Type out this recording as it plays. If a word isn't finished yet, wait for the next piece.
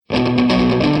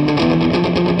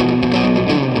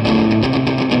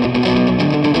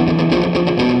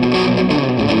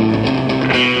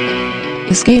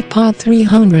Escape Pod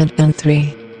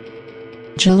 303.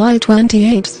 July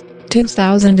 28,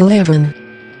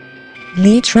 2011.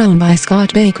 Leech Run by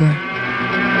Scott Baker.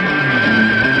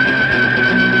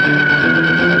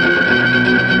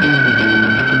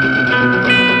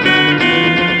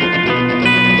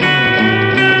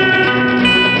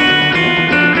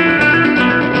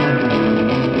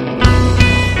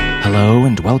 Hello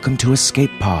and welcome to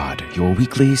Escape Pod, your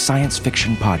weekly science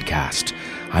fiction podcast.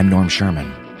 I'm Norm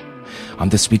Sherman. On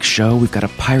this week's show, we've got a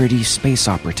piratey space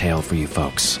opera tale for you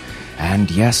folks. And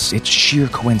yes, it's sheer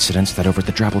coincidence that over at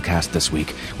the Drabblecast this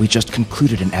week, we just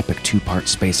concluded an epic two-part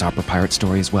space opera pirate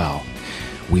story as well.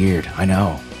 Weird, I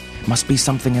know. Must be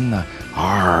something in the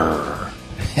arr.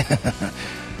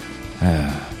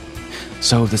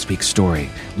 So this week's story,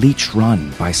 Leech Run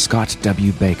by Scott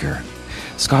W. Baker.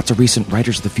 Scott's a recent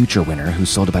Writers of the Future winner who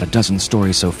sold about a dozen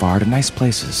stories so far to nice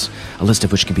places, a list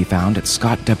of which can be found at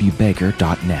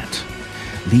scottwbaker.net.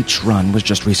 Leech Run was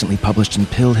just recently published in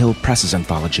Pill Hill Press's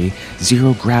anthology,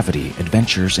 Zero Gravity,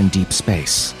 Adventures in Deep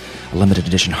Space. A limited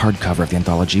edition hardcover of the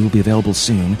anthology will be available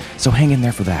soon, so hang in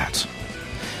there for that.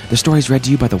 The story is read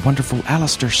to you by the wonderful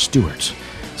Alistair Stewart,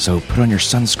 so put on your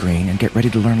sunscreen and get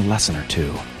ready to learn a lesson or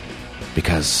two.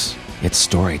 Because it's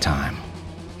story time.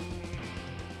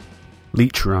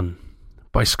 Leech Run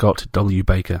by Scott W.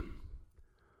 Baker.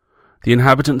 The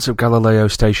inhabitants of Galileo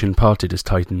Station parted as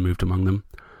Titan moved among them.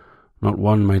 Not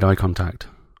one made eye contact.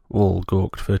 All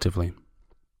gawked furtively.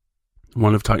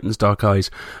 One of Titan's dark eyes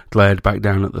glared back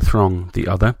down at the throng. The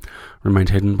other remained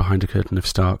hidden behind a curtain of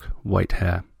stark, white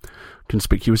hair.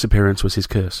 Conspicuous appearance was his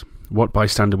curse. What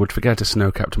bystander would forget a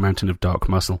snow-capped mountain of dark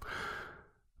muscle?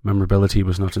 Memorability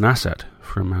was not an asset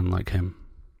for a man like him.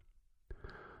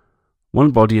 One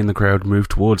body in the crowd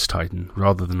moved towards Titan,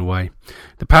 rather than away.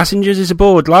 "The passengers is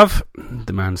aboard, love,"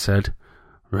 the man said.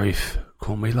 "Rafe,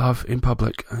 call me love in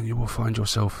public, and you will find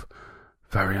yourself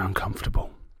very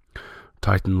uncomfortable."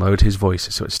 Titan lowered his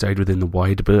voice so it stayed within the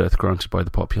wide berth granted by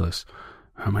the populace.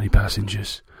 "How many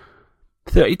passengers?"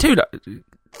 32,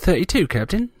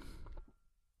 Captain."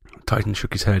 Titan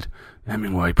shook his head.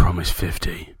 "Hemingway promised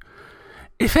 50.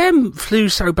 If Em flew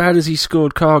so bad as he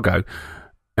scored cargo,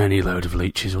 any load of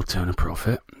leeches will turn a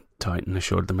profit," Titan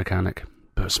assured the mechanic.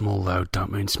 "But a small load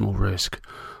don't mean small risk.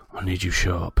 I need you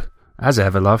sharp." "As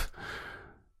ever, love."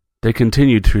 They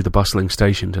continued through the bustling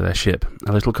station to their ship,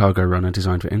 a little cargo runner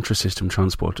designed for intra-system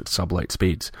transport at sub-light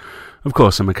speeds. Of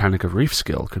course, a mechanic of reef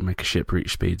skill could make a ship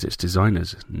reach speeds its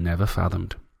designers never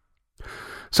fathomed.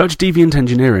 Such deviant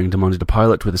engineering demanded a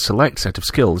pilot with a select set of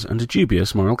skills and a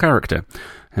dubious moral character.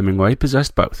 Hemingway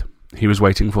possessed both. He was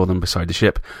waiting for them beside the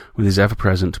ship, with his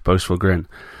ever-present, boastful grin.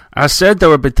 "I said there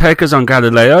would be takers on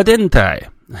Galileo, didn't I?"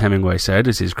 Hemingway said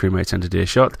as his crewmates entered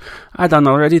earshot. "I done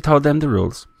already told them the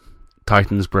rules."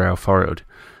 Titan's brow furrowed.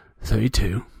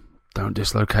 32. Don't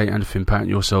dislocate and fin pattern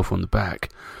yourself on the back.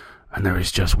 And there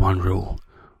is just one rule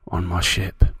on my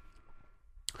ship.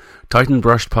 Titan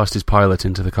brushed past his pilot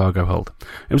into the cargo hold.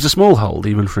 It was a small hold,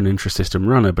 even for an intra-system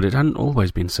runner, but it hadn't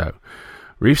always been so.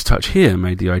 Reef's touch here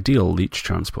made the ideal leech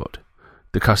transport.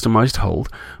 The customised hold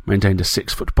maintained a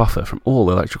 6-foot buffer from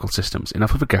all electrical systems,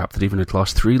 enough of a gap that even a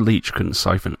Class 3 leech couldn't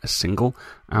siphon a single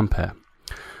ampere.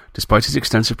 Despite his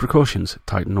extensive precautions,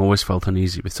 Titan always felt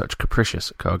uneasy with such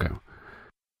capricious cargo.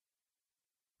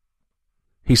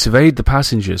 He surveyed the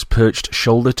passengers perched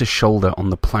shoulder to shoulder on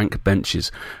the plank benches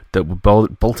that were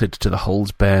bolted to the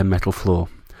hold's bare metal floor.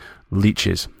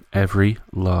 Leeches, every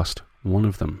last one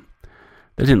of them.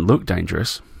 They didn't look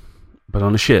dangerous, but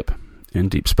on a ship, in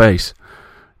deep space,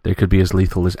 they could be as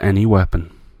lethal as any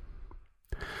weapon.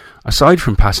 Aside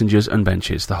from passengers and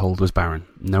benches, the hold was barren.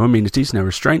 No amenities, no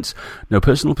restraints, no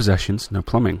personal possessions, no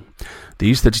plumbing.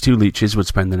 These 32 leeches would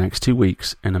spend the next 2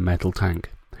 weeks in a metal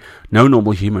tank. No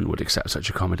normal human would accept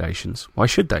such accommodations. Why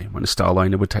should they, when a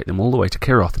starliner would take them all the way to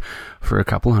Kiroth for a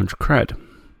couple hundred cred?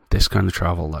 This kind of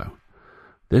travel, though.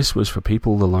 This was for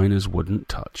people the liners wouldn't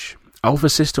touch. Alpha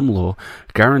system law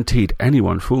guaranteed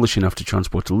anyone foolish enough to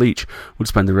transport a leech would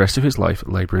spend the rest of his life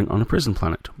labouring on a prison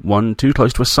planet, one too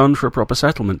close to a sun for a proper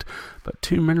settlement, but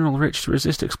too mineral-rich to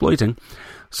resist exploiting.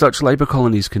 Such labour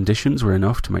colonies' conditions were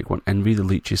enough to make one envy the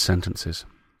leech's sentences.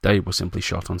 They were simply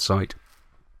shot on sight.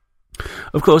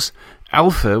 Of course,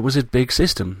 Alpha was a big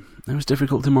system. It was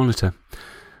difficult to monitor.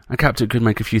 A captain could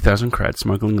make a few thousand cred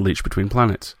smuggling a leech between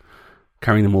planets.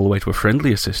 Carrying them all the way to a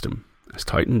friendlier system, as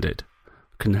Titan did,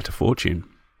 could net a fortune.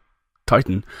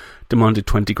 Titan demanded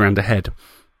 20 grand a head.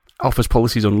 Alpha's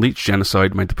policies on leech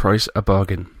genocide made the price a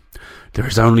bargain. "There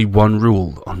is only one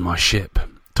rule on my ship,"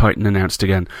 Titan announced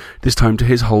again, this time to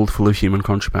his hold full of human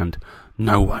contraband.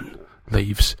 "No one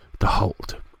leaves the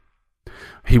hold."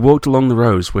 He walked along the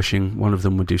rows, wishing one of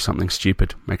them would do something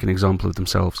stupid, make an example of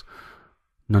themselves.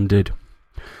 None did.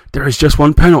 "There is just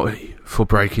one penalty for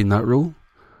breaking that rule."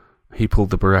 He pulled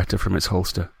the Beretta from its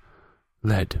holster.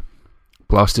 Lead.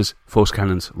 Blasters, force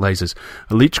cannons, lasers.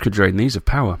 A leech could drain these of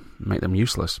power and make them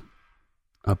useless.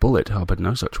 A bullet harboured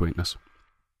no such weakness.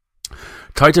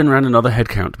 Titan ran another head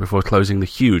count before closing the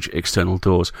huge external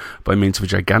doors by means of a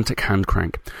gigantic hand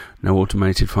crank. No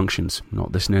automated functions,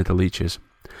 not this near the leeches.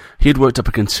 He had worked up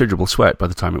a considerable sweat by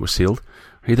the time it was sealed.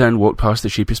 He then walked past the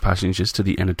sheepish passengers to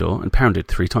the inner door and pounded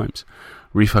 3 times.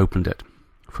 Reef opened it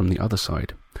from the other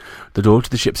side. The door to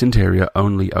the ship's interior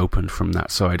only opened from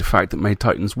that side, a fact that made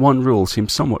Titan's one rule seem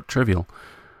somewhat trivial.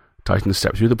 Titan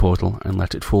stepped through the portal and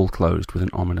let it fall closed with an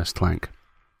ominous clank.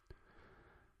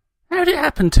 "How did it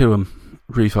happen to 'em?"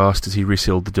 Reef asked as he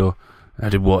resealed the door. "How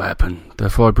did what happen? Their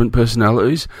vibrant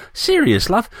personalities? Serious,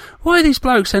 love? Why these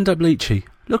blokes end up leechy?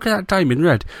 Look at that dame in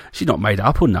red. She's not made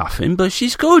up or nothing, but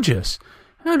she's gorgeous.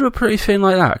 How do a pretty thing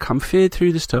like that come feared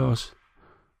through the stars?"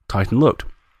 Titan looked.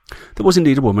 There was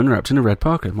indeed a woman wrapped in a red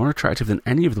parka, more attractive than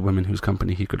any of the women whose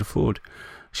company he could afford.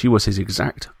 She was his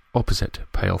exact opposite.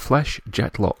 Pale flesh,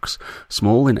 jet locks,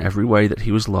 small in every way that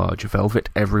he was large, velvet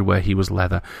everywhere he was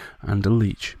leather, and a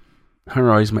leech.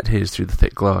 Her eyes met his through the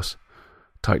thick glass.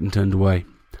 Titan turned away.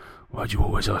 "Why do you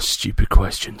always ask stupid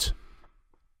questions?"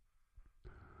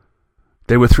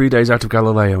 They were 3 days out of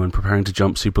Galileo and preparing to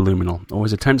jump superluminal,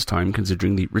 always a tense time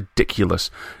considering the ridiculous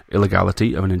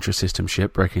illegality of an intra-system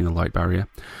ship breaking the light barrier,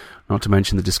 not to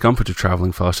mention the discomfort of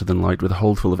travelling faster than light with a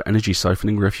hold full of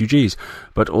energy-siphoning refugees,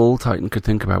 but all Titan could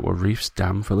think about were Reef's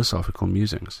damn philosophical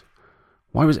musings.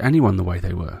 Why was anyone the way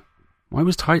they were? Why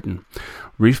was Titan?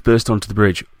 Reef burst onto the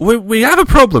bridge. We have a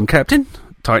problem, Captain!"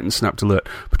 Titan snapped alert.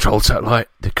 "Patrol satellite.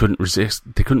 They couldn't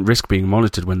risk being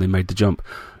monitored when they made the jump.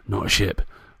 Not a ship."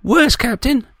 "Worse,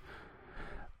 Captain."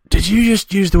 "Did you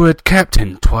just use the word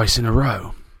Captain twice in a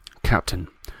row?" "Captain."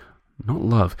 Not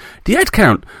love. "The head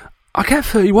count. I kept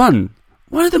 31.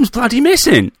 One of them's bloody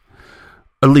missing."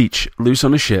 A leech, loose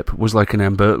on a ship, was like an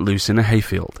ember loose in a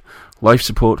hayfield. Life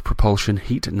support, propulsion,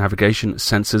 heat, navigation,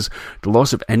 sensors. The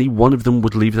loss of any one of them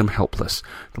would leave them helpless.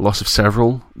 The loss of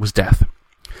several was death.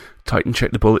 Titan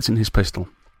checked the bullets in his pistol.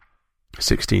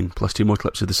 16, plus 2 more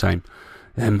clips of the same.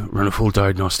 Then run a full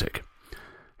diagnostic.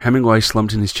 Hemingway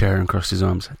slumped in his chair and crossed his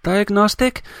arms.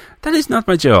 "Diagnostic? That is not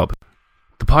my job."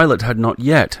 The pilot had not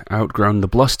yet outgrown the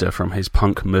bluster from his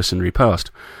punk mercenary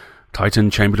past. Titan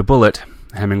chambered a bullet.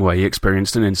 Hemingway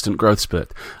experienced an instant growth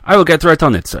spurt. "I will get right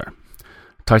on it, sir."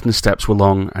 Titan's steps were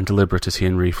long and deliberate as he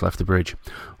and Reef left the bridge.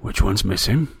 "Which one's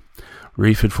missing?"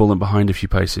 Reef had fallen behind a few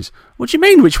paces. "What do you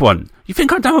mean, which one? You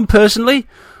think I know him personally?"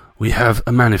 "We have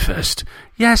a manifest."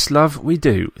 "Yes, love, we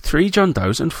do. 3 John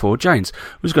Does and 4 Janes.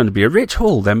 It was going to be a rich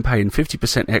haul, them paying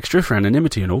 50% extra for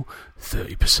anonymity and all."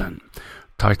 30%.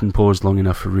 Titan paused long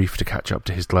enough for Reef to catch up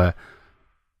to his glare.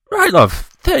 "Right, love,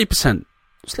 30%.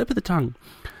 Slip of the tongue."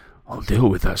 "I'll deal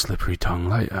with that slippery tongue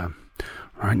later.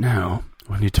 Right now,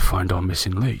 we need to find our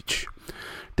missing leech."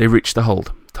 They reached the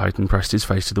hold. Titan pressed his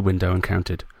face to the window and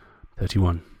counted.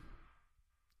 31.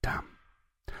 Damn.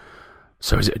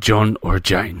 "So is it a John or a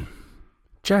Jane?"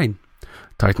 "Jane."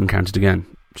 Titan counted again.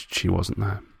 She wasn't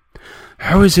there.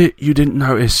 "How is it you didn't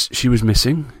notice she was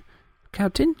missing?"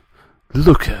 "Captain?"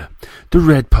 "Look her. The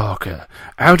red parka.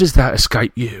 How does that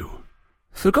escape you?"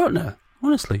 "Forgotten her,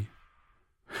 honestly."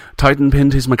 Titan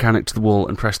pinned his mechanic to the wall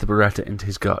and pressed the Beretta into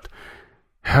his gut.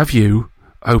 "Have you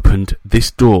opened this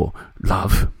door,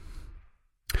 love?"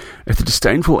 If the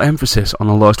disdainful emphasis on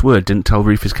the last word didn't tell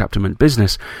Reef his captain meant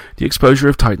business, the exposure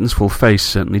of Titan's full face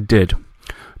certainly did.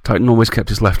 Titan always kept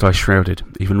his left eye shrouded.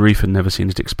 Even Reef had never seen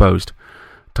it exposed.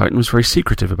 Titan was very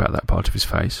secretive about that part of his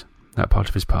face, that part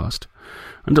of his past,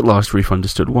 and at last Reef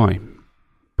understood why.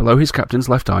 Below his captain's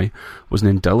left eye was an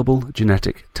indelible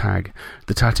genetic tag,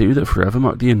 the tattoo that forever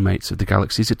marked the inmates of the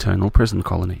galaxy's eternal prison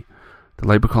colony, the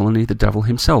labour colony the devil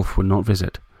himself would not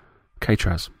visit.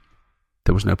 Katraz.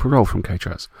 There was no parole from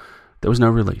Katraz. There was no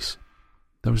release.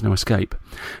 There was no escape.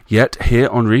 Yet, here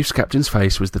on Reef's captain's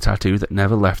face was the tattoo that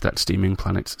never left that steaming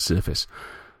planet's surface.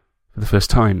 For the first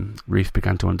time, Reef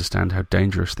began to understand how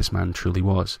dangerous this man truly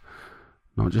was.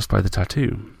 Not just by the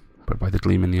tattoo, but by the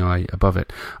gleam in the eye above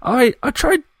it. I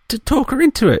tried to talk her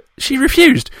into it. She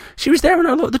refused. She was there when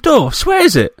I locked the door.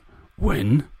 Swears it."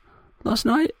 "When?" "Last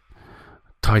night."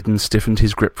 Titan stiffened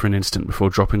his grip for an instant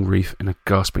before dropping Reef in a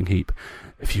gasping heap.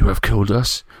 "If you have killed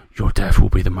us, your death will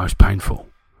be the most painful.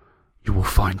 You will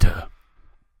find her."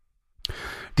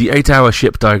 The 8-hour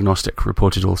ship diagnostic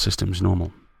reported all systems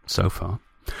normal, so far.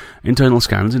 Internal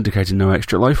scans indicated no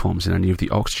extra lifeforms in any of the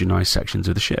oxygenized sections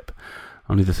of the ship,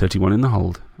 only the 31 in the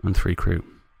hold and 3 crew.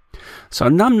 So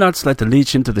numbnuts let the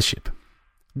Leech into the ship.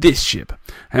 This ship.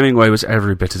 Hemingway was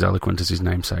every bit as eloquent as his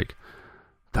namesake.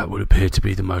 That would appear to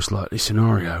be the most likely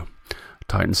scenario,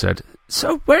 Titan said.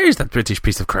 So where is that British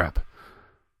piece of crap?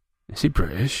 Is he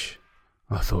British?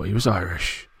 I thought he was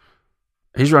Irish.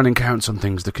 He's running counts on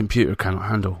things the computer cannot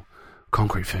handle.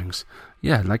 Concrete things.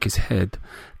 Yeah, like his head.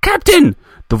 Captain!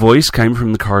 The voice came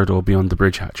from the corridor beyond the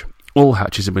bridge hatch. All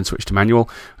hatches had been switched to manual,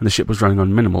 and the ship was running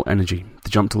on minimal energy. The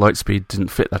jump to light speed didn't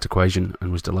fit that equation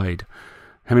and was delayed.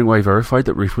 Hemingway verified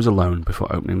that Reef was alone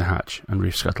before opening the hatch, and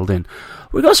Reef scuttled in.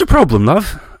 We got a problem,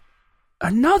 love.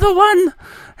 Another one?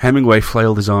 Hemingway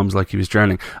flailed his arms like he was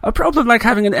drowning. A problem like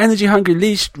having an energy-hungry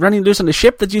Leech running loose on a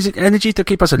ship that's using energy to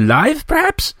keep us alive,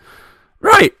 perhaps?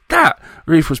 Right, that.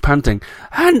 Reef was panting.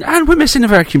 And we're missing a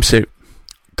vacuum suit.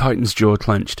 Titan's jaw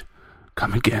clenched.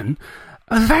 Come again?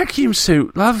 A vacuum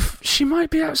suit, love. She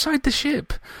might be outside the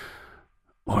ship.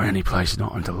 Or any place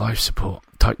not under life support.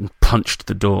 Titan punched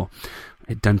the door.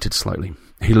 It dented slightly.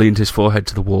 He leaned his forehead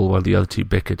to the wall while the other two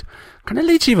bickered. Can a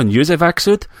Leech even use a vac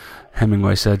suit?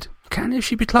 Hemingway said. Can if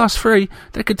she be class 3?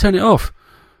 They could turn it off.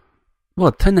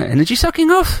 What, turn the energy sucking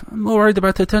off? I'm more worried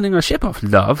about her turning our ship off,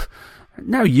 love.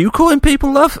 Now you calling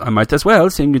people, love? I might as well,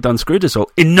 seeing you've done screwed us all.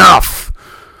 Enough!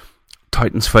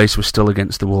 Titan's face was still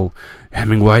against the wall.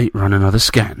 Hemingway, run another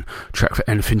scan. Track for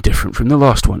anything different from the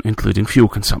last one, including fuel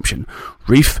consumption.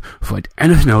 Reef, find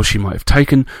anything else she might have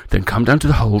taken, then come down to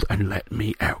the hold and let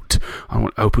me out. I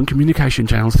want open communication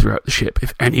channels throughout the ship.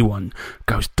 If anyone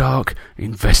goes dark,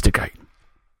 investigate.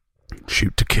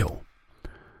 Shoot to kill.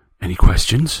 Any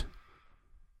questions?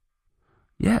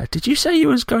 Yeah, did you say you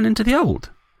was going into the hold?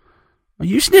 Are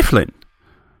you sniffling?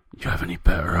 You have any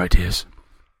better ideas?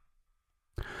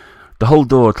 The whole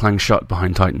door clanged shut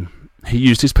behind Titan. He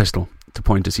used his pistol to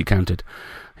point as he counted.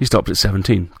 He stopped at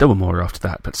 17. There were more after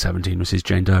that, but 17 was his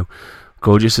Jane Doe.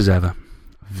 Gorgeous as ever.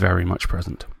 Very much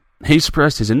present. He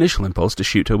suppressed his initial impulse to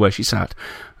shoot her where she sat,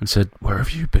 and said, Where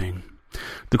have you been?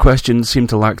 The question seemed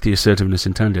to lack the assertiveness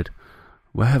intended.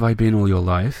 Where have I been all your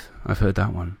life? I've heard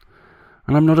that one.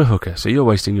 And I'm not a hooker, so you're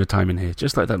wasting your time in here,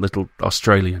 just like that little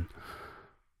Australian.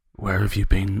 Where have you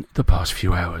been the past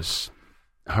few hours?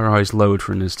 Her eyes lowered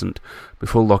for an instant,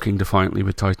 before locking defiantly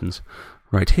with Titan's.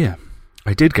 Right here.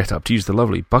 I did get up to use the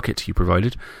lovely bucket you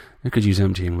provided. It could use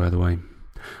emptying, by the way.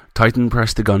 Titan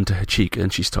pressed the gun to her cheek,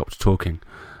 and she stopped talking.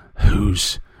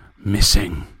 Who's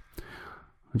missing?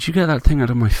 Did you get that thing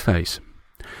out of my face?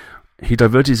 He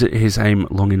diverted his aim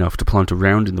long enough to plant a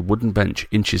round in the wooden bench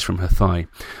inches from her thigh.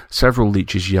 Several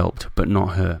leeches yelped, but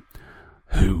not her.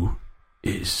 Who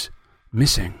is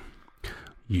missing?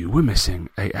 You were missing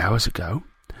 8 hours ago.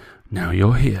 Now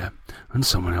you're here, and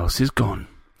someone else is gone.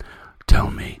 Tell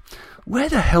me, where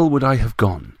the hell would I have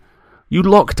gone? You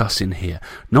locked us in here.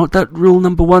 Not that rule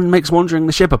number 1 makes wandering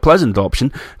the ship a pleasant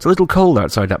option. It's a little cold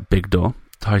outside that big door.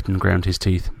 Titan ground his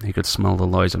teeth. He could smell the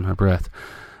lies on her breath.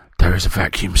 There is a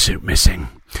vacuum suit missing.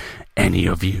 Any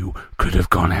of you could have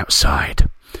gone outside.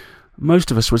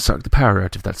 Most of us would suck the power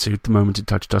out of that suit the moment it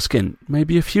touched our skin.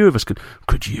 Maybe a few of us could.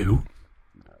 Could you?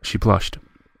 She blushed.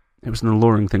 It was an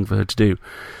alluring thing for her to do.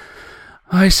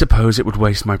 I suppose it would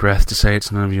waste my breath to say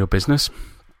it's none of your business.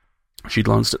 She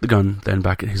glanced at the gun, then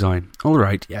back at his eye. All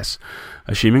right, yes.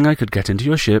 Assuming I could get into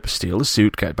your ship, steal the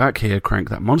suit, get back here, crank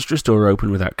that monstrous door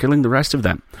open without killing the rest of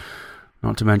them.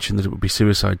 Not to mention that it would be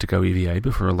suicide to go EVA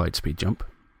before a light-speed jump.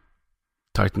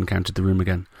 Titan counted the room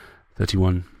again.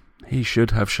 31. He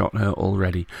should have shot her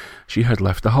already. She had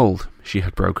left the hold. She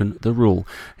had broken the rule.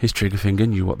 His trigger finger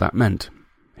knew what that meant.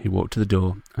 He walked to the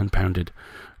door and pounded.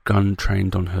 Gun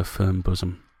trained on her firm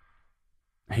bosom.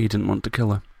 He didn't want to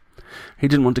kill her. He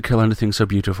didn't want to kill anything so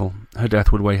beautiful. Her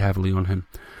death would weigh heavily on him.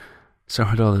 So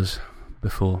had others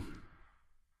before.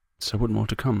 So would more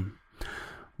to come.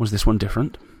 Was this one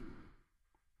different?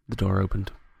 The door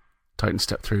opened. Titan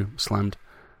stepped through, slammed,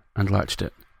 and latched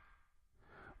it.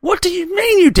 What do you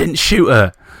mean you didn't shoot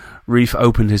her? Reef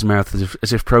opened his mouth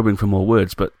as if probing for more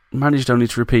words, but managed only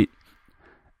to repeat,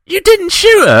 You didn't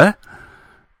shoot her?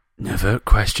 Never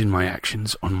question my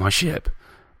actions on my ship.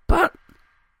 But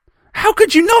how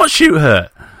could you not shoot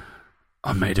her?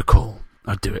 I made a call.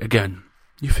 I'd do it again.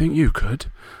 You think you could?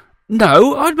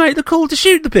 No, I'd make the call to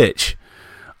shoot the bitch.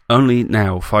 Only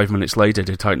now, 5 minutes later,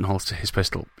 did Titan holster his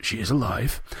pistol. She is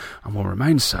alive, and will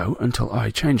remain so until I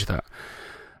change that.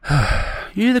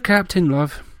 You the captain,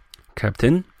 love.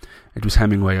 Captain? It was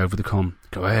Hemingway over the comm.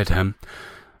 Go ahead, Hem.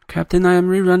 Captain, I am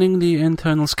rerunning the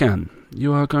internal scan.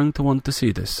 You are going to want to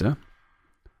see this, sir.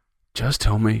 Just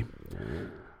tell me.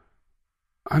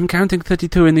 I'm counting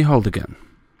 32 in the hold again.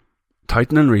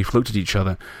 Titan and Reef looked at each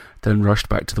other, then rushed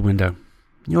back to the window.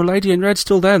 Your lady in red's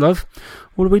still there, love.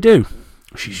 What do we do?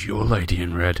 She's your lady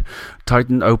in red.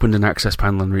 Titan opened an access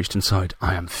panel and reached inside.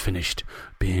 I am finished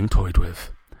being toyed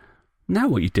with. Now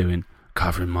what you doing?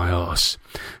 Covering my arse.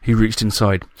 He reached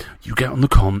inside. You get on the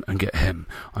comm and get him.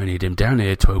 I need him down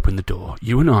here to open the door.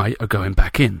 You and I are going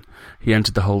back in. He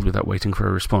entered the hold without waiting for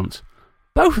a response.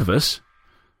 Both of us?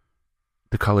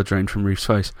 The colour drained from Reef's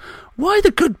face. Why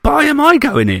the goodbye am I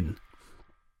going in?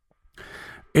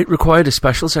 It required a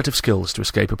special set of skills to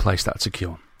escape a place that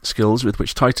secure. Skills with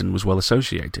which Titan was well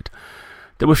associated.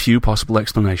 There were few possible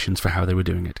explanations for how they were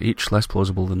doing it, each less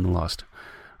plausible than the last,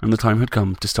 and the time had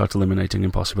come to start eliminating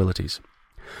impossibilities.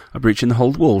 A breach in the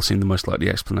hold wall seemed the most likely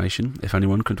explanation. If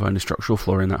anyone could find a structural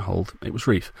flaw in that hold, it was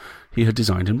Reef. He had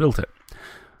designed and built it.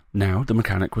 Now the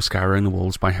mechanic was scouring the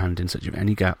walls by hand in search of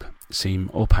any gap, seam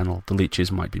or panel the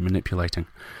leeches might be manipulating.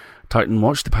 Titan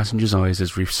watched the passenger's eyes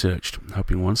as Reef searched,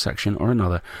 hoping one section or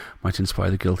another might inspire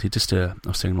the guilty to stir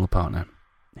or signal a partner.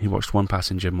 He watched one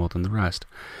passenger more than the rest.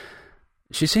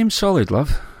 She seems solid,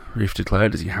 love, Reef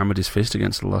declared as he hammered his fist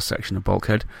against the last section of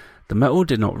bulkhead. The metal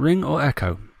did not ring or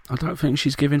echo. I don't think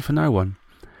she's giving for no one.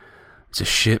 It's a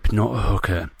ship, not a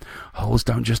hooker. Holes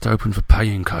don't just open for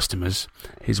paying customers.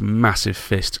 His massive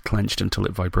fist clenched until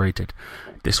it vibrated.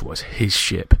 This was his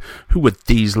ship. Who were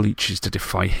these leeches to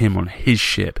defy him on his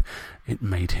ship? It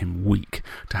made him weak,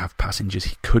 to have passengers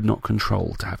he could not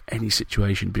control, to have any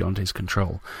situation beyond his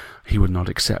control. He would not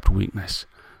accept weakness.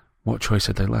 What choice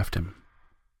had they left him?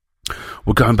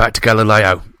 We're going back to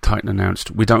Galileo, Titan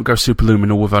announced. We don't go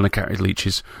superluminal with unaccounted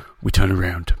leeches. We turn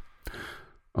around.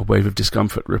 A wave of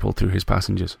discomfort rippled through his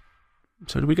passengers.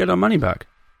 So do we get our money back?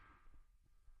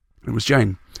 It was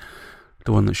Jane,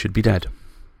 the one that should be dead.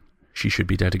 She should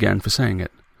be dead again for saying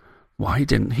it. Why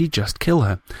didn't he just kill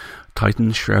her?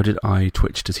 Titan's shrouded eye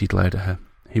twitched as he glared at her.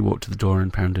 He walked to the door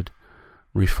and pounded.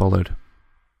 Reef followed.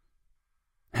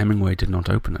 Hemingway did not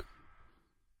open it.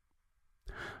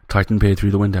 Titan peered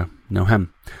through the window. No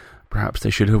hem. Perhaps they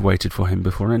should have waited for him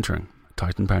before entering.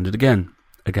 Titan pounded again.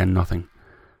 Again nothing.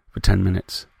 For 10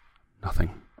 minutes.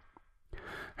 Nothing.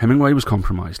 Hemingway was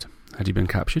compromised. Had he been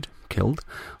captured? Killed?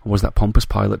 Or was that pompous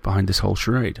pilot behind this whole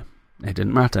charade? It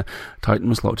didn't matter. Titan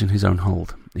was locked in his own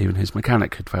hold. Even his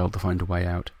mechanic had failed to find a way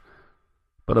out.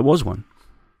 But there was one.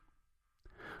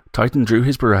 Titan drew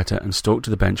his Beretta and stalked to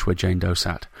the bench where Jane Doe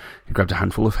sat. He grabbed a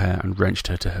handful of hair and wrenched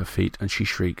her to her feet, and she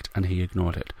shrieked, and he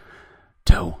ignored it.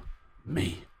 Tell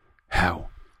me how,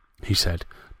 he said.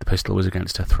 The pistol was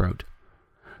against her throat.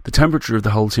 The temperature of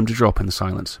the hold seemed to drop in the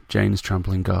silence. Jane's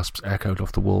trampling gasps echoed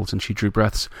off the walls, and she drew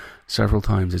breaths several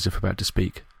times as if about to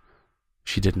speak.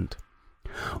 She didn't.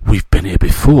 We've been here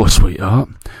before, sweetheart,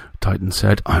 Titan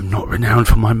said. I'm not renowned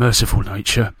for my merciful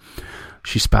nature.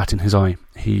 She spat in his eye.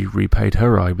 He repaid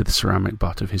her eye with the ceramic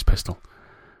butt of his pistol.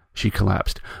 She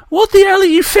collapsed. What the hell are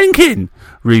you thinking?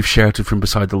 Reeve shouted from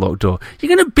beside the locked door. You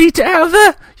going to beat it out of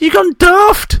her? You gone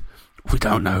daft? We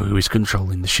don't know who is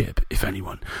controlling the ship, if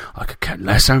anyone. I could care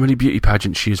less how many beauty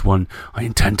pageants she has won. I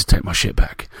intend to take my ship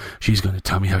back. She's going to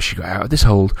tell me how she got out of this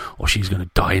hold, or she's going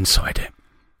to die inside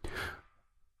it.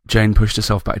 Jane pushed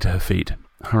herself back to her feet.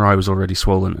 Her eye was already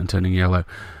swollen and turning yellow.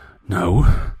 No,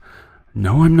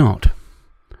 I'm not.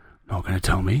 Not going to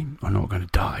tell me, or not going to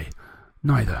die.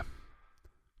 Neither.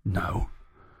 No.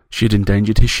 She had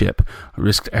endangered his ship,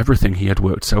 risked everything he had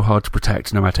worked so hard to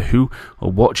protect. No matter who or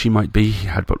what she might be, he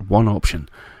had but one option.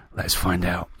 Let's find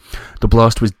out. The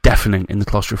blast was deafening in the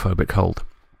claustrophobic hold.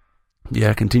 The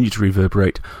air continued to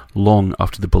reverberate long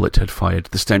after the bullet had fired.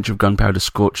 The stench of gunpowder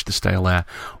scorched the stale air.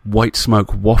 White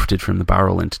smoke wafted from the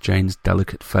barrel into Jane's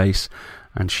delicate face,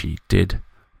 and she did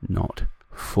not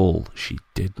fall. She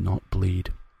did not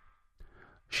bleed.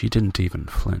 She didn't even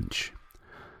flinch.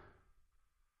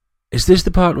 Is this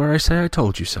the part where I say I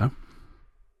told you so?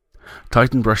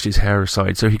 Titan brushed his hair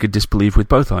aside so he could disbelieve with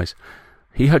both eyes.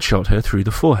 He had shot her through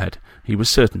the forehead. He was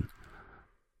certain.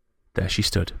 There she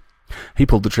stood. He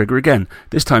pulled the trigger again.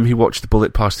 This time he watched the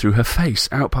bullet pass through her face,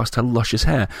 out past her luscious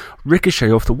hair,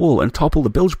 ricochet off the wall, and topple the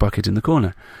bilge bucket in the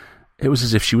corner. It was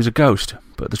as if she was a ghost,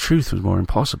 but the truth was more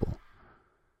impossible.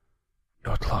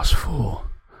 You're class 4,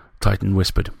 Titan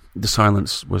whispered. The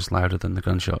silence was louder than the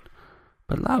gunshot.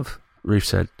 But love, Reef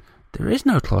said, there is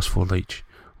no class 4 leech.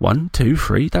 1, 2,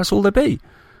 3, that's all there be.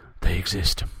 They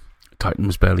exist. Titan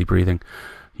was barely breathing.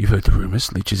 You've heard the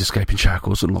rumours, leeches escaping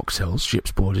shackles and locked cells,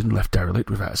 ships boarded and left derelict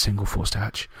without a single forced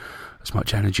hatch. As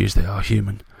much energy as they are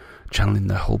human, channeling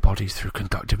their whole bodies through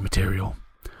conductive material.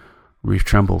 Reef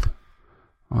trembled.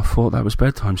 I thought that was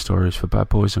bedtime stories for bad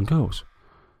boys and girls.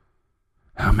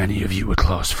 How many of you were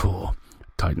class 4?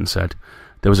 Titan said.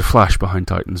 There was a flash behind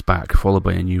Titan's back, followed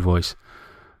by a new voice.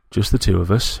 Just the two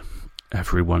of us.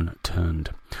 Everyone turned.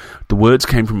 The words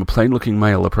came from a plain-looking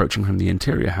male approaching from the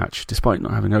interior hatch, despite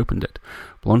not having opened it.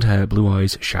 Blonde hair, blue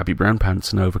eyes, shabby brown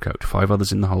pants and overcoat. 5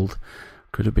 others in the hold.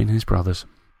 Could have been his brothers.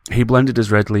 He blended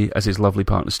as readily as his lovely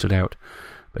partner stood out,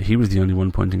 but he was the only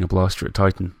one pointing a blaster at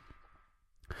Titan.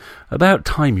 "About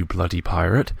time, you bloody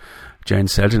pirate," Jane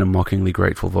said in a mockingly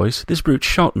grateful voice. "This brute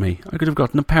shot me. I could have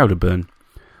gotten a powder burn."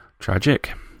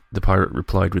 "Tragic," the pirate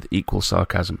replied with equal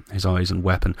sarcasm, his eyes and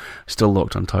weapon still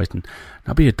locked on Titan.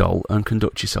 "Now be a doll and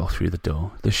conduct yourself through the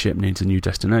door. This ship needs a new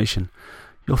destination.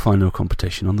 You'll find no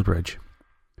competition on the bridge."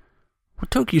 "What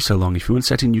took you so long if you weren't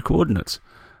setting new coordinates?"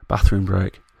 "Bathroom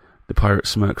break." The pirate's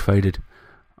smirk faded.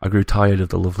 "I grew tired of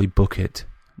the lovely bucket.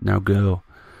 Now go."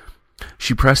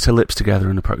 She pressed her lips together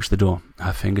and approached the door.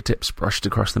 Her fingertips brushed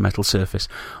across the metal surface.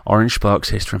 Orange sparks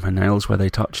hissed from her nails where they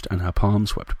touched, and her palm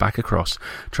swept back across,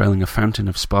 trailing a fountain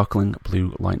of sparkling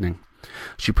blue lightning.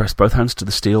 She pressed both hands to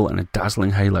the steel, and a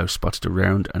dazzling halo sputtered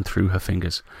around and through her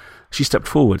fingers. She stepped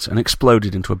forwards and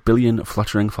exploded into a billion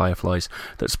fluttering fireflies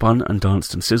that spun and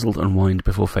danced and sizzled and whined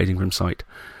before fading from sight.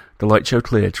 The light show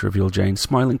cleared to reveal Jane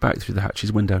smiling back through the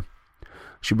hatch's window.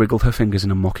 She wiggled her fingers in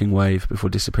a mocking wave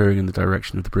before disappearing in the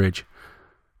direction of the bridge.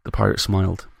 The pirate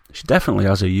smiled. "She definitely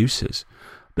has her uses.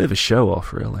 Bit of a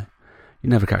show-off, really. You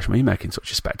never catch me making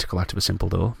such a spectacle out of a simple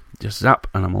door. Just zap,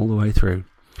 and I'm all the way through."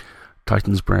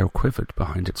 Titan's brow quivered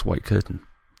behind its white curtain.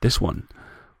 This one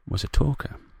was a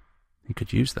talker. He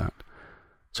could use that.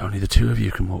 "It's only the 2 of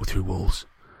you can walk through walls."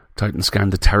 Titan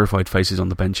scanned the terrified faces on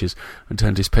the benches and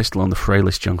turned his pistol on the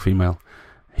frailest young female.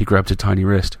 He grabbed her tiny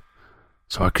wrist.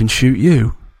 "So I can shoot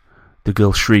you?" The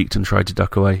girl shrieked and tried to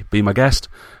duck away. "Be my guest,"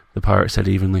 the pirate said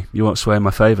evenly. "You won't sway in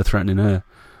my favour threatening her."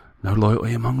 "No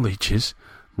loyalty among leeches.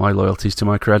 My loyalty's to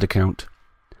my cred account."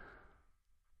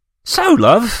 "So,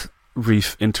 love,"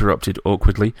 Reef interrupted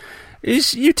awkwardly,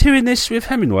 "is you two in this with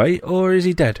Hemingway, or is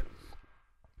he dead?"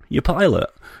 "Your pilot,"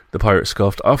 the pirate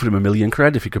scoffed. "Offered him 1,000,000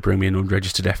 cred if he could bring me an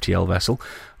unregistered FTL vessel.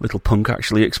 Little punk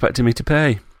actually expected me to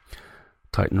pay."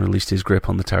 Titan released his grip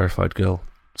on the terrified girl.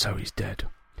 "So he's dead."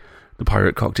 The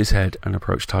pirate cocked his head and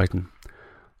approached Titan.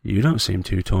 "You don't seem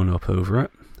too torn up over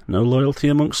it. No loyalty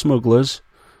amongst smugglers.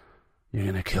 You're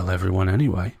going to kill everyone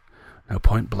anyway. No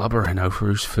point blubbering over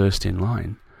who's first in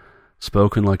line.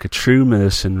 Spoken like a true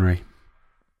mercenary."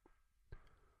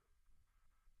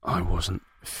 I wasn't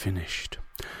finished.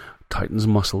 Titan's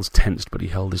muscles tensed, but he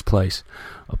held his place.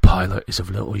 "A pilot is of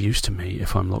little use to me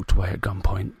if I'm locked away at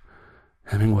gunpoint.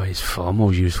 Hemingway is far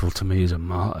more useful to me as a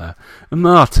martyr." "A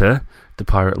martyr?" The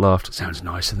pirate laughed. "Sounds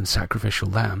nicer than sacrificial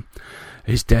lamb.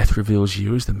 His death reveals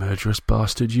you as the murderous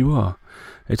bastard you are.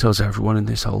 It tells everyone in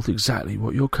this hold exactly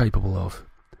what you're capable of."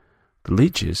 The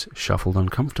leeches shuffled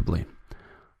uncomfortably.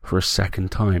 For a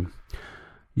second time.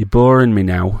 "You're boring me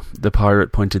now." The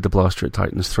pirate pointed the blaster at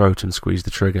Titan's throat and squeezed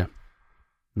the trigger.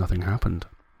 Nothing happened.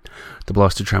 The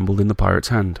blaster trembled in the pirate's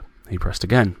hand. He pressed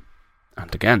again.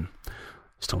 And again.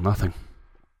 Still nothing.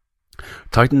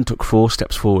 Titan took 4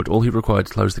 steps forward, all he required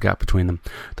to close the gap between them.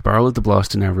 The barrel of the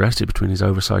blaster now rested between his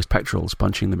oversized pectorals,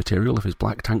 punching the material of his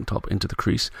black tank top into the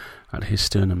crease at his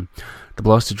sternum. The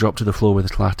blaster dropped to the floor with a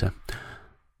clatter.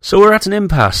 "So we're at an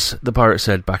impasse," the pirate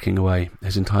said, backing away.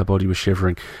 His entire body was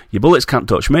shivering. "Your bullets can't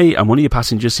touch me, and one of your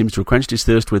passengers seems to have quenched his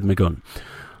thirst with my gun.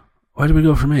 Where do we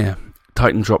go from here?"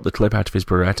 Titan dropped the clip out of his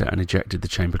Beretta and ejected the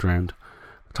chambered round.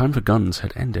 The time for guns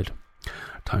had ended.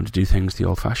 Time to do things the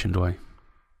old-fashioned way.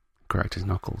 Cracked his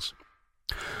knuckles.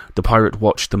 The pirate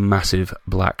watched the massive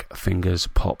black fingers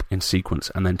pop in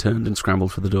sequence and then turned and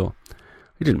scrambled for the door.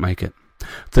 He didn't make it.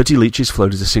 30 leeches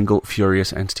flowed as a single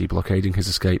furious entity blockading his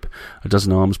escape. A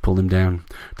dozen arms pulled him down.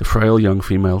 The frail young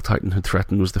female Titan had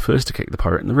threatened was the first to kick the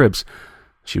pirate in the ribs.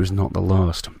 She was not the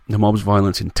last. The mob's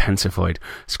violence intensified,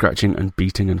 scratching and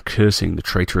beating and cursing the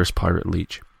traitorous pirate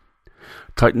leech.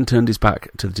 Titan turned his back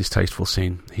to the distasteful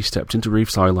scene. He stepped into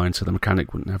Reef's eyeline so the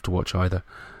mechanic wouldn't have to watch either.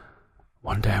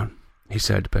 "One down," he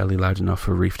said, barely loud enough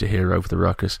for Reef to hear over the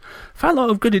ruckus. "Fat lot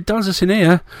of good it does us in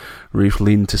here." Reef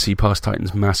leaned to see past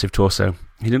Titan's massive torso.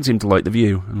 He didn't seem to like the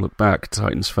view and looked back at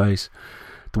Titan's face.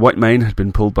 The white mane had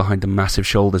been pulled behind the massive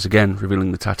shoulders again,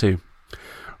 revealing the tattoo.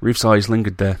 Reef's eyes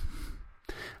lingered there.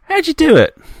 "How'd you do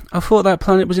it? I thought that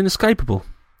planet was inescapable."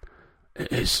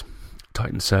 "It is,"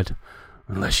 Titan said.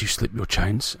 "Unless you slip your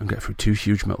chains and get through 2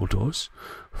 huge metal doors,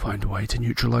 find a way to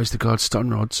neutralize the guard's stun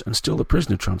rods and steal the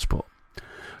prisoner transport.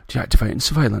 Deactivating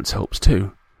surveillance helps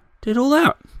too." "Did all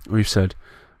that?" Reef said.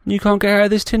 "And you can't get out of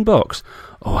this tin box?"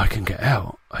 "Oh, I can get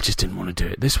out. I just didn't want to do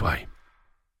it this way."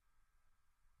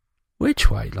 "Which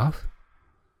way, love?"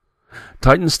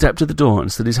 Titan stepped to the door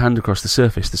and slid his hand across the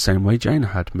surface the same way Jane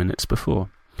had minutes before.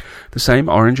 The same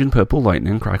orange and purple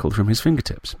lightning crackled from his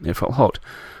fingertips. It felt hot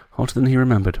hotter than he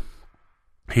remembered.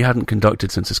 He hadn't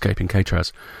conducted since escaping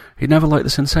Catraz. He'd never liked the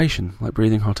sensation, like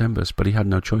breathing hot embers, but he had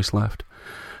no choice left.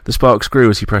 The sparks grew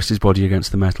as he pressed his body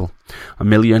against the metal. A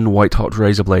million white-hot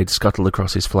razor blades scuttled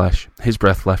across his flesh. His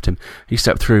breath left him. He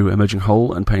stepped through, emerging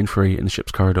whole and pain-free in the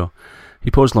ship's corridor.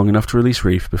 He paused long enough to release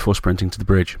Reef before sprinting to the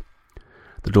bridge.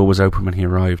 The door was open when he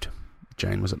arrived.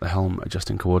 Jane was at the helm,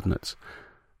 adjusting coordinates.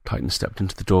 Titan stepped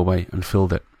into the doorway and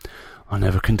filled it. I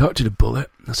never conducted a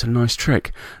bullet. That's a nice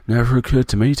trick. Never occurred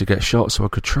to me to get shot so I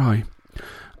could try.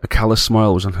 A callous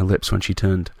smile was on her lips when she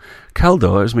turned.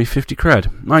 Caldor owes me 50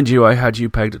 cred. Mind you, I had you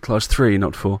pegged at class 3,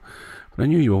 not 4. But I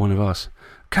knew you were one of us.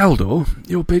 Caldor,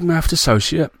 your big mouthed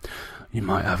associate. You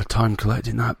might have a time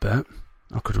collecting that bet.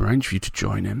 I could arrange for you to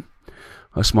join him.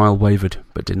 Her smile wavered,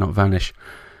 but did not vanish.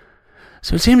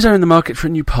 So it seems I'm in the market for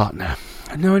a new partner.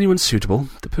 I know anyone suitable.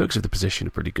 The perks of the position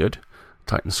are pretty good.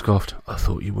 Titan scoffed. I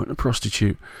thought you weren't a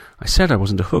prostitute. I said I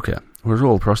wasn't a hooker. We're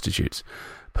all prostitutes.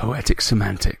 Poetic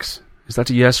semantics. Is that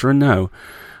a yes or a no?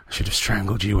 I should have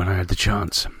strangled you when I had the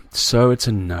chance. So it's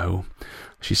a no.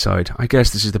 She sighed. I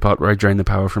guess this is the part where I drain the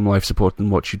power from life support and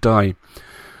watch you die.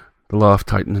 The laugh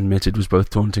Titan admitted was both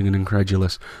taunting and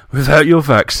incredulous. Without your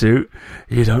vac suit,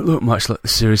 you don't look much like the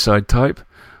suicide type.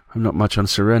 I'm not much on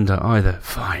surrender either.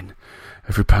 Fine.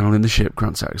 Every panel in the ship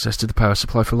grants access to the power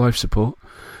supply for life support.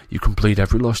 You complete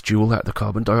every lost jewel at the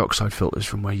carbon dioxide filters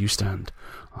from where you stand.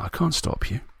 I can't stop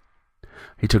you.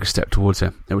 He took a step towards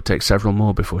her. It would take several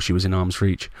more before she was in arm's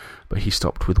reach, but he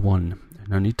stopped with one.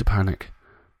 No need to panic.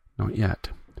 Not yet.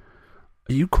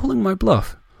 Are you calling my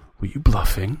bluff? Were you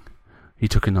bluffing? He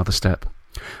took another step.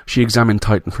 She examined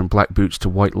Titan from black boots to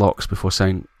white locks before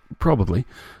saying, Probably.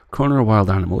 Corner a wild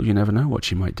animal, you never know what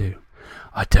she might do.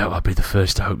 I doubt I'd be the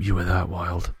first to hope you were that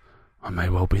wild. I may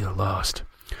well be the last.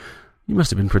 You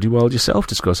must have been pretty wild yourself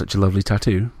to score such a lovely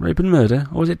tattoo. Rape and murder,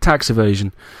 or was it tax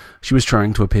evasion? She was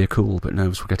trying to appear cool, but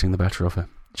nerves were getting the better of her.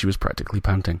 She was practically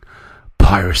panting.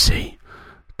 Piracy,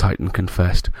 Titan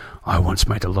confessed. I once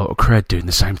made a lot of cred doing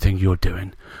the same thing you're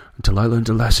doing, until I learned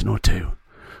a lesson or two.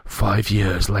 5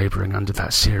 years labouring under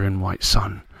that searing white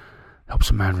sun helps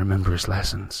a man remember his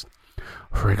lessons.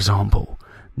 For example,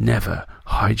 never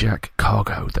hijack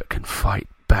cargo that can fight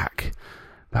back.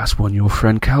 That's one your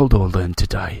friend Caldor learned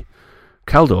today.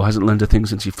 Caldor hasn't learned a thing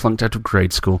since he flunked out of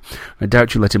grade school. I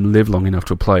doubt you let him live long enough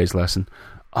to apply his lesson.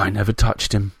 I never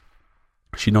touched him.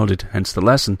 She nodded, hence the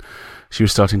lesson. She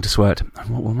was starting to sweat. And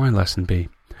what will my lesson be?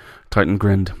 Titan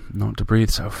grinned. Not to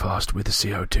breathe so fast with the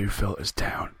CO2 filters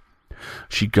down.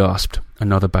 She gasped.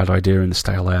 Another bad idea in the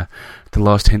stale air. The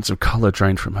last hints of colour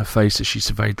drained from her face as she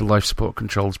surveyed the life support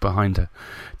controls behind her.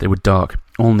 They were dark,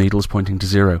 all needles pointing to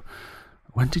 0.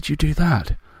 When did you do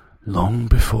that? Long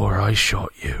before I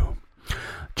shot you.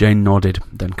 Jane nodded,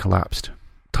 then collapsed.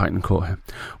 Titan caught her.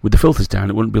 With the filters down,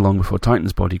 it wouldn't be long before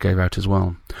Titan's body gave out as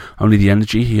well. Only the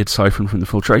energy he had siphoned from the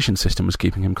filtration system was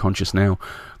keeping him conscious now,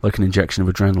 like an injection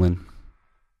of adrenaline.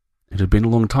 It had been a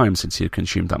long time since he had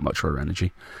consumed that much raw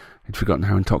energy. He'd forgotten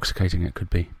how intoxicating it could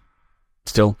be.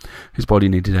 Still, his body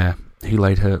needed air. He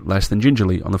laid her less than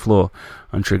gingerly on the floor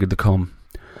and triggered the comm.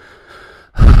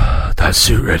 That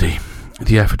suit ready.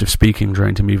 The effort of speaking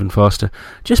drained him even faster.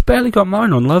 Just barely got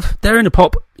mine on, love. They're in a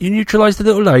pop. You neutralised the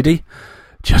little lady.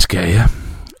 Just get here.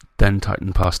 Then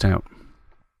Titan passed out.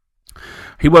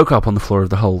 He woke up on the floor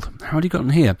of the hold. How had he gotten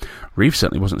here? Reef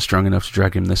certainly wasn't strong enough to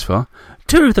drag him this far.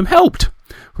 2 of them helped,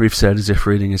 Reef said, as if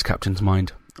reading his captain's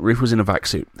mind. Reef was in a vac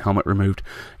suit, helmet removed.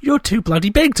 You're too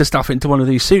bloody big to stuff into one of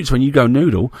these suits when you go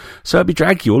noodle, so it'll be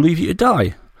drag you or leave you to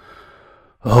die.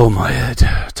 Oh, my head,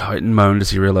 Titan moaned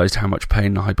as he realised how much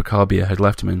pain the hypercarbia had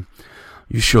left him in.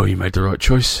 You sure you made the right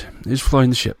choice? Who's flying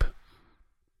the ship?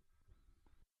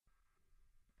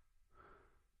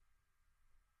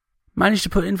 Managed to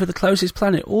put in for the closest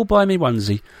planet all by me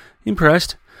onesie.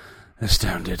 Impressed?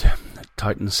 Astounded.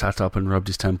 Titan sat up and rubbed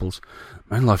his temples.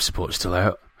 Man, life support's still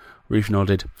out. Reef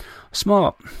nodded.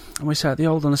 Smart. And we sat the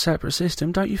old on a separate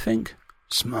system, don't you think?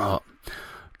 Smart.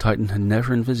 Titan had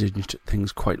never envisaged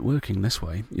things quite working this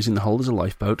way, using the hold as a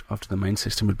lifeboat after the main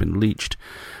system had been leeched.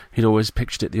 He'd always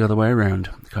pictured it the other way around,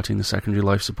 cutting the secondary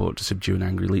life support to subdue an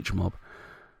angry leech mob.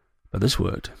 But this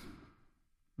worked.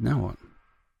 Now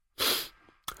what?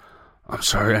 I'm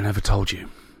sorry I never told you,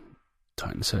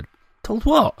 Titan said. Told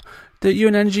what? That you're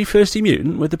an energy-thirsty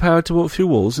mutant with the power to walk through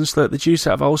walls and slurp the juice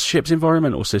out of our ship's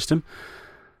environmental system?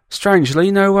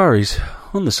 Strangely, no worries.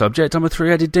 On the subject, I'm a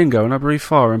 3-headed dingo and I breathe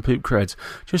fire and poop creds.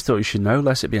 Just thought you should know,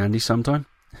 lest it be handy sometime.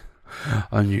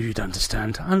 I knew you'd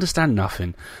understand. I understand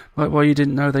nothing. Like why you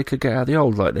didn't know they could get out of the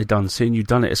old like they done, seeing you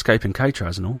done it escaping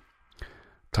Catraz and all.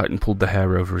 Titan pulled the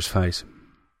hair over his face.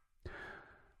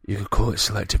 You could call it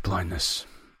selective blindness.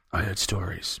 I heard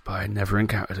stories, but I had never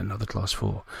encountered another Class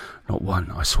 4. Not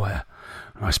one, I swear.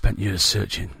 And I spent years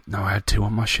searching. Now I had 2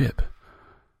 on my ship.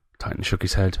 Titan shook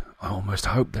his head. I almost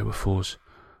hoped they were 4s.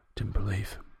 Didn't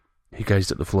believe. He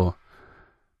gazed at the floor.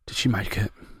 Did she make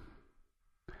it?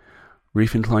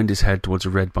 Reef inclined his head towards a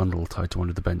red bundle tied to one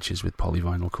of the benches with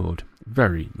polyvinyl cord.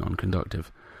 Very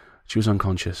non-conductive. She was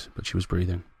unconscious, but she was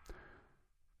breathing.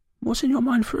 What's in your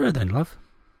mind for her then, love?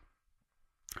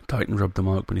 Titan rubbed the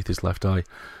mark beneath his left eye.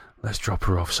 Let's drop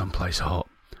her off someplace hot.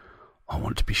 I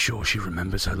want to be sure she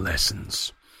remembers her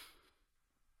lessons.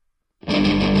 And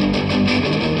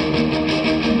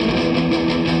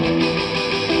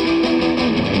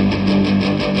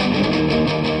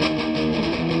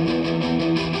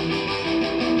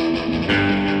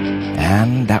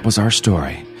that was our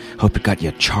story. Hope it got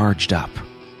you charged up.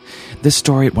 This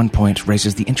story at one point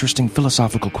raises the interesting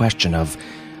philosophical question of,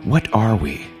 what are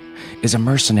we? Is a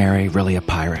mercenary really a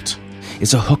pirate?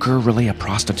 Is a hooker really a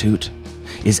prostitute?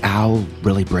 Is Al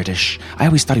really British? I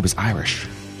always thought he was Irish.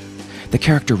 The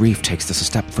character Reef takes this a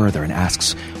step further and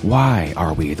asks, why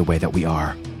are we the way that we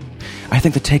are? I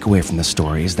think the takeaway from this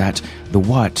story is that the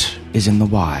what is in the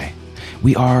why.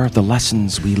 We are the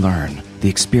lessons we learn, the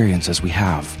experiences we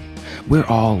have. We're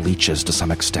all leeches to some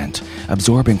extent,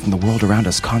 absorbing from the world around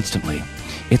us constantly.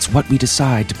 It's what we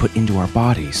decide to put into our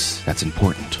bodies that's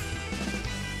important.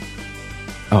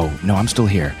 Oh, no, I'm still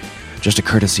here. Just a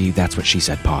courtesy, that's what she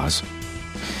said, pause.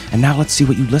 And now let's see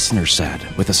what you listeners said,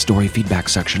 with a story feedback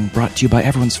section brought to you by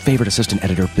everyone's favorite assistant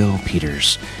editor, Bill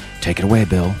Peters. Take it away,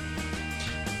 Bill.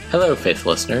 Hello, Faith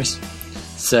listeners.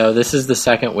 So this is the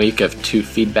second week of 2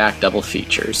 feedback double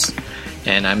features,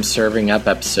 and I'm serving up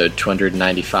episode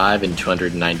 295 and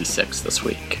 296 this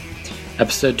week.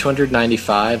 Episode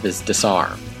 295 is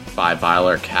Disarm, by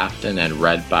Viler Captain and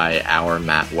read by our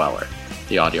Matt Weller,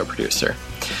 the audio producer.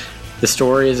 The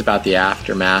story is about the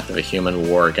aftermath of a human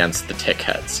war against the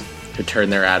Tickheads, who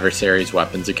turn their adversaries'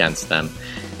 weapons against them,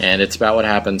 and it's about what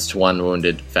happens to one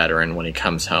wounded veteran when he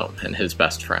comes home and his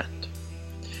best friend.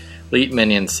 Leet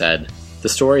Minion said, the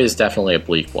story is definitely a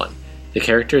bleak one. The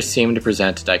characters seem to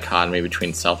present a dichotomy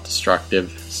between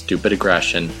self-destructive, stupid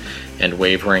aggression and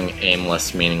wavering,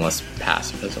 aimless, meaningless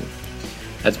pacifism,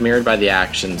 as mirrored by the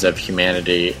actions of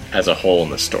humanity as a whole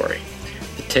in the story.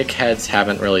 The Tickheads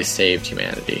haven't really saved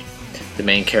humanity. The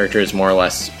main character is more or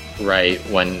less right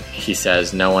when he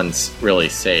says no one really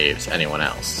saves anyone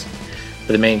else.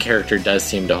 But the main character does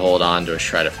seem to hold on to a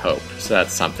shred of hope, so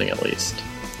that's something at least.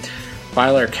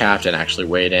 Viler Captain actually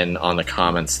weighed in on the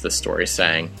comments of the story,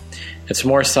 saying, it's a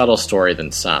more subtle story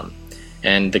than some,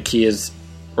 and the key is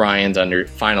Ryan's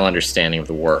final understanding of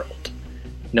the world.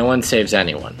 No one saves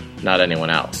anyone, not anyone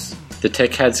else. The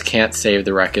Tickheads can't save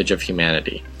the wreckage of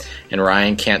humanity, and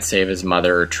Ryan can't save his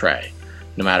mother or Trey,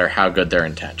 no matter how good their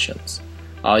intentions.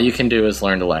 All you can do is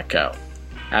learn to let go.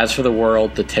 As for the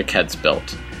world the Tickheads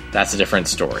built, that's a different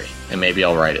story, and maybe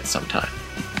I'll write it sometime.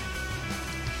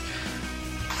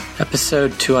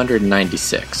 Episode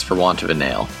 296, For Want of a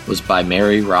Nail, was by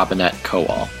Mary Robinette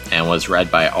Kowal, and was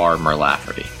read by R.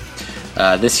 Merlafferty.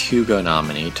 This Hugo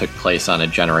nominee took place on a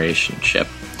Generation ship,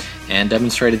 and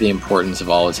demonstrated the importance of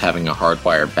always having a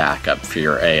hardwire backup for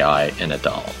your AI in a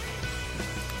doll.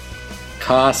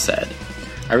 Ka said,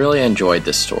 I really enjoyed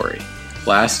this story.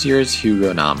 Last year's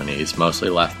Hugo nominees mostly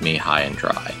left me high and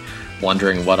dry,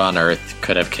 wondering what on earth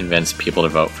could have convinced people to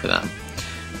vote for them.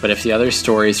 But if the other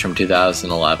stories from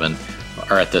 2011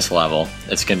 are at this level,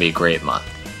 it's going to be a great month.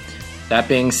 That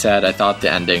being said, I thought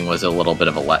the ending was a little bit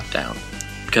of a letdown.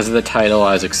 Because of the title,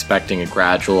 I was expecting a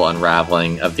gradual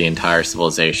unraveling of the entire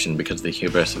civilization because of the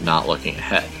hubris of not looking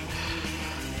ahead.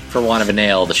 For want of a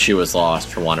nail, the shoe was lost.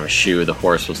 For want of a shoe, the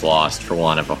horse was lost. For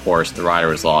want of a horse, the rider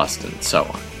was lost, and so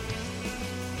on.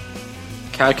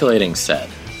 Calculating said,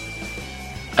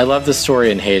 I love the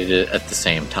story and hated it at the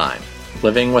same time.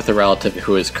 Living with a relative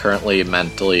who is currently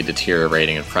mentally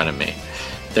deteriorating in front of me,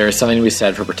 there is something to be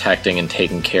said for protecting and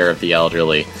taking care of the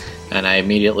elderly, and I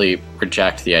immediately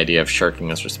reject the idea of shirking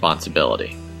this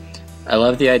responsibility. I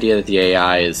love the idea that the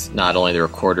AI is not only the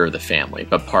recorder of the family,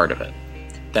 but part of it.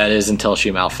 That is, until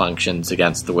she malfunctions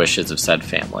against the wishes of said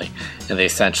family, and they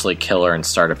essentially kill her and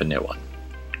start up a new one.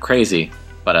 Crazy,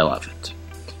 but I love it.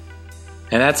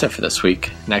 And that's it for this week.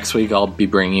 Next week I'll be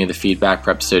bringing you the feedback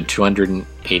for episode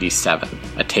 287,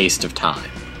 A Taste of Time.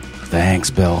 Thanks,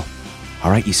 Bill.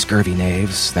 All right, you scurvy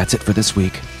knaves, that's it for this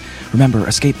week. Remember,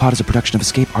 Escape Pod is a production of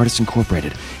Escape Artists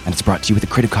Incorporated, and it's brought to you with a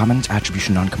Creative Commons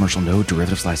Attribution Non-Commercial No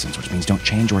Derivatives License, which means don't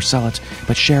change or sell it,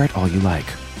 but share it all you like.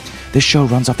 This show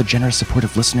runs off the generous support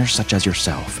of listeners such as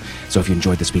yourself. So if you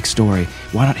enjoyed this week's story,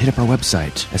 why not hit up our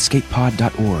website,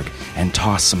 escapepod.org, and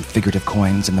toss some figurative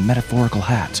coins in the metaphorical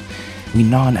hat? We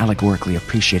non-allegorically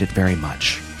appreciate it very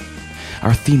much.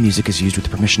 Our theme music is used with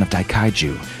the permission of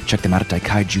Daikaiju. Check them out at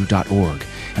daikaiju.org.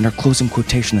 And our closing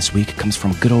quotation this week comes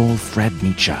from good old Fred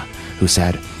Nietzsche, who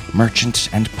said, "Merchant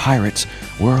and pirate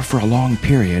were for a long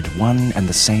period one and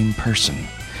the same person.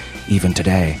 Even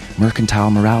today,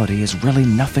 mercantile morality is really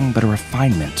nothing but a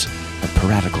refinement of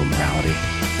piratical morality."